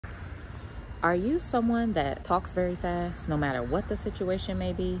Are you someone that talks very fast no matter what the situation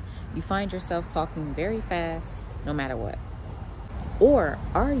may be? You find yourself talking very fast no matter what? Or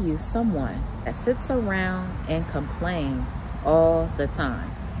are you someone that sits around and complains all the time,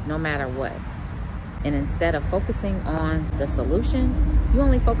 no matter what? And instead of focusing on the solution, you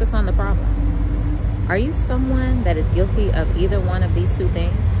only focus on the problem. Are you someone that is guilty of either one of these two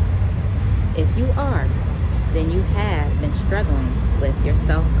things? If you are, then you have been struggling with your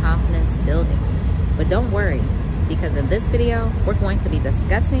self-confidence building. But don't worry, because in this video, we're going to be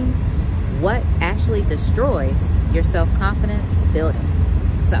discussing what actually destroys your self-confidence building.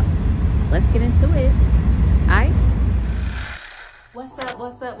 So let's get into it. Alright? What's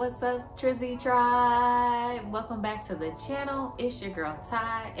up, Trizzy Tribe? Welcome back to the channel. It's your girl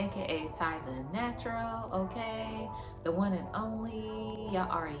Ty, aka Ty the Natural, okay? The one and only, y'all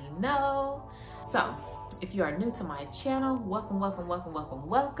already know. So, if you are new to my channel, welcome.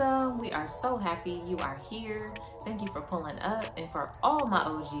 We are so happy you are here. Thank you for pulling up, and for all my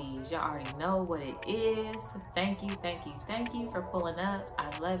OGs, y'all already know what it is. Thank you for pulling up.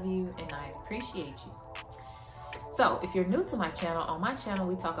 I love you and I appreciate you. So if you're new to my channel, on my channel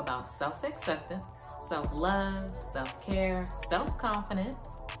we talk about self-acceptance, self-love, self-care, self-confidence,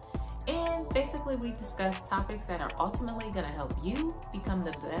 and basically we discuss topics that are ultimately going to help you become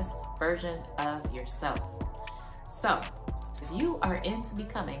the best version of yourself. So if you are into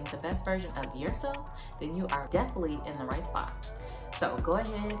becoming the best version of yourself, then you are definitely in the right spot. So go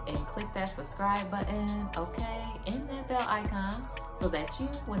ahead and click that subscribe button, okay, and that bell icon so that you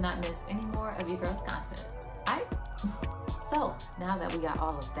will not miss any more of your girl's content. Alright? So now that we got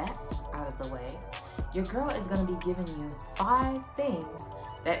all of that out of the way, your girl is going to be giving you 5 things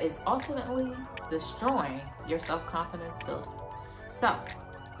that is ultimately destroying your self-confidence building. So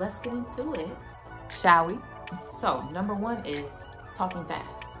let's get into it, shall we? So number 1 is talking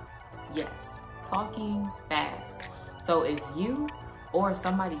fast. Yes, talking fast. So if you or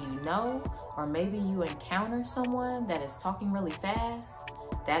somebody you know, or maybe you encounter someone that is talking really fast,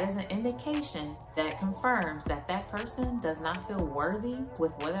 that is an indication that confirms that that person does not feel worthy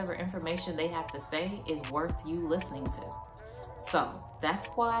with whatever information they have to say is worth you listening to. So that's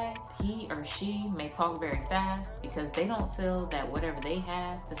why he or she may talk very fast, because they don't feel that whatever they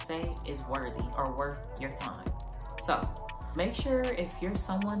have to say is worthy or worth your time. So make sure if you're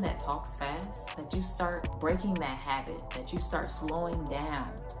someone that talks fast, that you start breaking that habit, that you start slowing down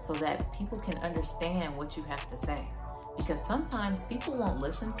so that people can understand what you have to say. Because sometimes people won't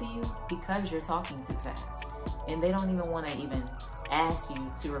listen to you because you're talking too fast, and they don't even want to even ask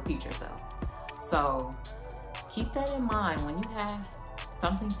you to repeat yourself. So keep that in mind. When you have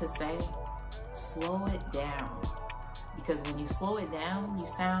something to say, slow it down, because when you slow it down, you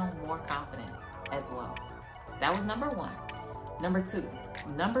sound more confident as well. That was number 1. Number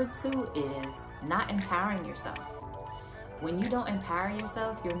 2 is not empowering yourself. When you don't empower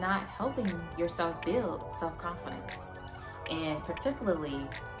yourself, you're not helping yourself build self-confidence. And particularly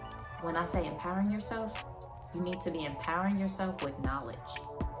when I say empowering yourself, you need to be empowering yourself with knowledge,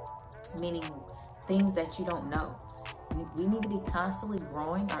 meaning things that you don't know. We need to be constantly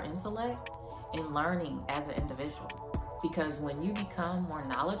growing our intellect and learning as an individual, because when you become more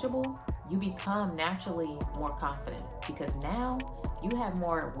knowledgeable, you become naturally more confident, because now you have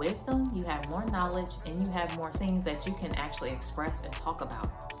more wisdom, you have more knowledge, and you have more things that you can actually express and talk about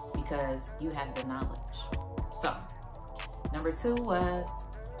because you have the knowledge. So number 2 was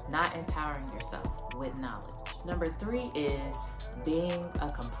not empowering yourself with knowledge. Number 3 is being a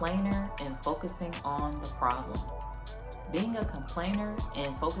complainer and focusing on the problem. Being a complainer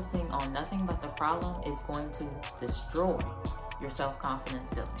and focusing on nothing but the problem is going to destroy your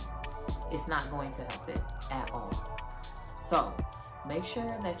self-confidence building. It's not going to help it at all. So make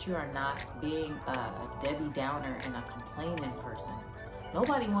sure that you are not being a Debbie Downer and a complaining person.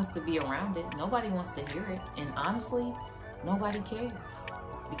 Nobody wants to be around it. Nobody wants to hear it. And honestly, nobody cares,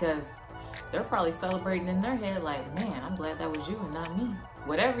 because they're probably celebrating in their head like, man, I'm glad that was you and not me.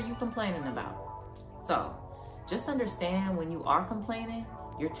 Whatever you complaining about. So just understand, when you are complaining,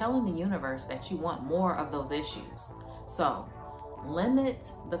 you're telling the universe that you want more of those issues. So limit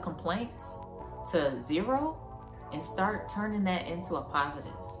the complaints to 0 and start turning that into a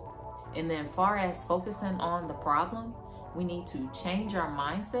positive. And then far as focusing on the problem, we need to change our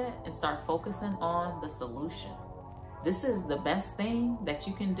mindset and start focusing on the solution. This is the best thing that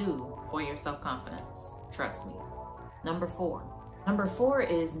you can do for your self-confidence. Trust me. Number 4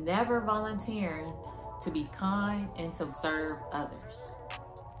 is never volunteering to be kind and to serve others.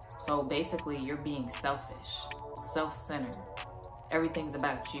 So basically you're being selfish, self-centered. Everything's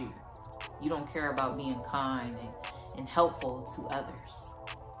about you. You don't care about being kind and helpful to others.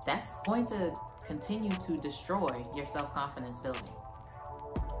 that's going to continue to destroy your self-confidence building.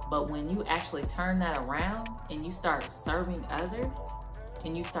 But when you actually turn that around and you start serving others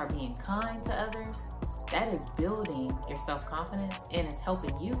and you start being kind to others, that is building your self-confidence and it's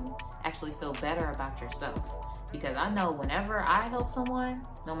helping you actually feel better about yourself. Because I know whenever I help someone,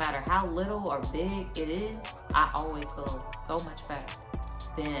 no matter how little or big it is, I always feel so much better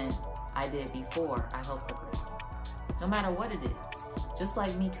than I did before I helped the person. No matter what it is. Just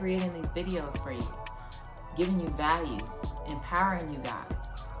like me creating these videos for you, giving you value, empowering you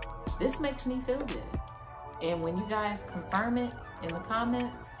guys. This makes me feel good. And when you guys confirm it in the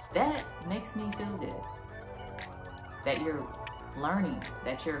comments, that makes me feel good. That you're learning,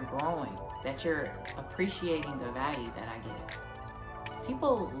 that you're growing, that you're appreciating the value that I give.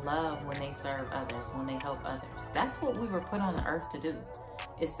 People love when they serve others, when they help others. That's what we were put on the earth to do,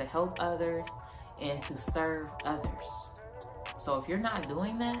 is to help others and to serve others. So if you're not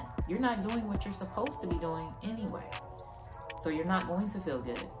doing that, you're not doing what you're supposed to be doing anyway. So you're not going to feel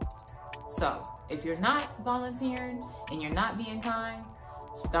good. So if you're not volunteering and you're not being kind,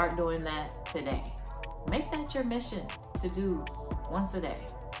 start doing that today. Make that your mission to do once a day.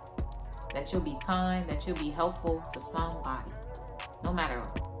 That you'll be kind, that you'll be helpful to somebody, no matter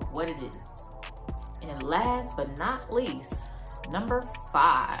what it is. And last but not least, number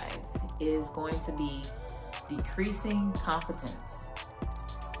 5 is going to be decreasing competence.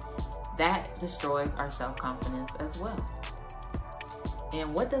 That destroys our self-confidence as well.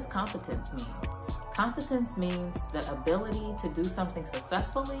 And what does competence mean? Competence means the ability to do something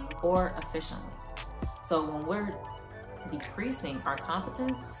successfully or efficiently. So when we're decreasing our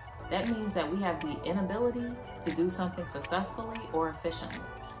competence, that means that we have the inability to do something successfully or efficiently.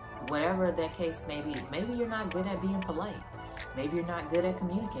 Whatever that case may be. Maybe you're not good at being polite. Maybe you're not good at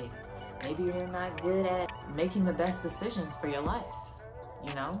communicating. Maybe you're not good at making the best decisions for your life,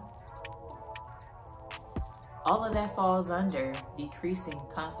 you know? All of that falls under decreasing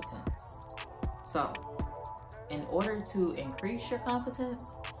competence. So, in order to increase your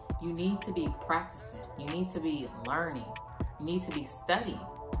competence, you need to be practicing. You need to be learning. You need to be studying.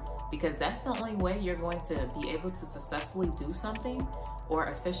 Because that's the only way you're going to be able to successfully do something or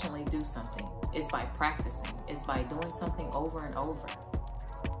efficiently do something, is by practicing, is by doing something over and over.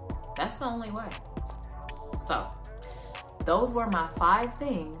 That's the only way. So, those were my 5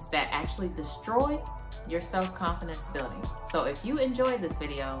 things that actually destroy your self-confidence building. So if you enjoyed this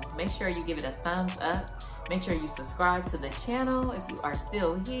video, make sure you give it a thumbs up. Make sure you subscribe to the channel if you are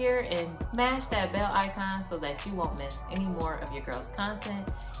still here, and smash that bell icon so that you won't miss any more of your girl's content.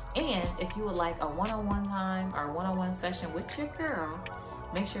 And if you would like a one-on-one time or one-on-one session with your girl,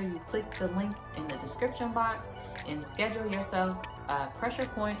 make sure you click the link in the description box and schedule yourself a pressure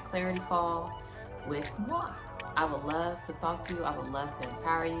point clarity call with moi. I would love to talk to you. I would love to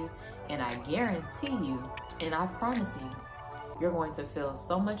empower you. And I guarantee you, and I promise you, you're going to feel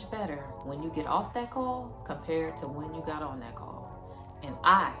so much better when you get off that call compared to when you got on that call. And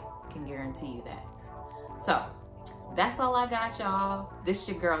I can guarantee you that. So that's all I got, y'all. This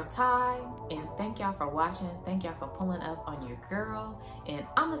your girl Ty, and thank y'all for watching. Thank y'all for pulling up on your girl, and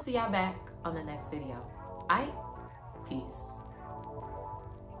I'm gonna see y'all back on the next video. Aight? Peace.